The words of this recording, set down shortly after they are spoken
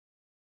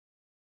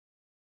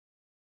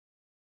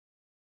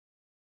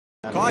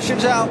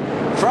Caution's out.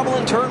 Trouble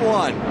in turn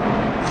one.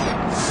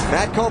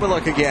 Matt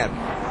Kobyluck again.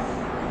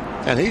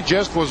 And he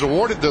just was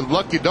awarded the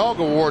Lucky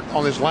Dog Award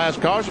on this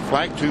last caution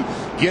flag to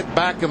get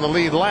back in the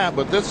lead lap.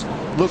 But this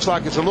looks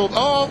like it's a little...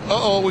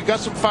 we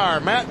got some fire.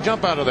 Matt,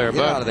 jump out of there,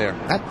 Get out of there.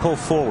 I'd pull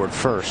forward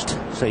first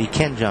so you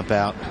can jump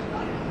out.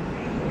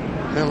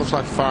 Man, it looks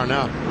like fire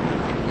now.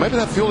 Maybe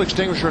that fuel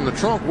extinguisher in the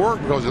trunk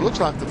worked because it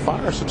looks like the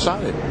fire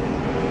subsided.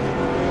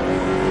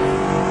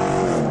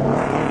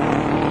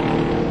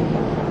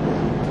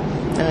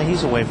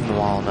 He's away from the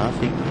wall enough.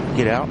 He can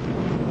get out.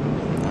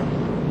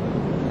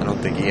 I don't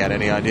think he had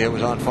any idea it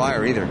was on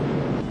fire either.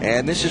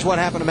 And this is what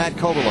happened to Matt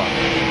Kobyluck.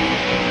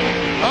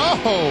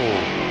 Oh!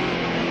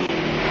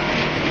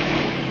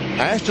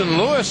 Ashton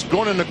Lewis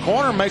going in the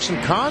corner makes some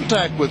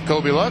contact with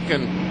Kobyluck,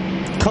 and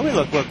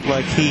Kobyluck looked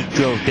like he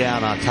drove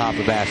down on top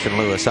of Ashton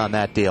Lewis on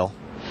that deal.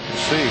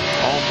 let's see,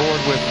 on board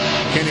with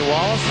Kenny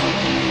Wallace.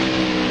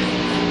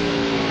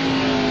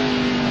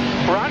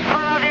 Right in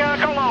front of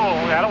you, go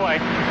low. That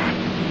away.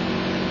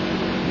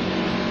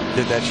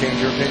 Did that change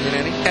your opinion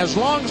any? As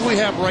long as we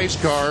have race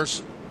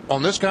cars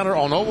on this kind of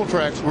on oval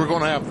tracks, we're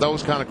going to have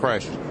those kind of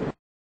crashes.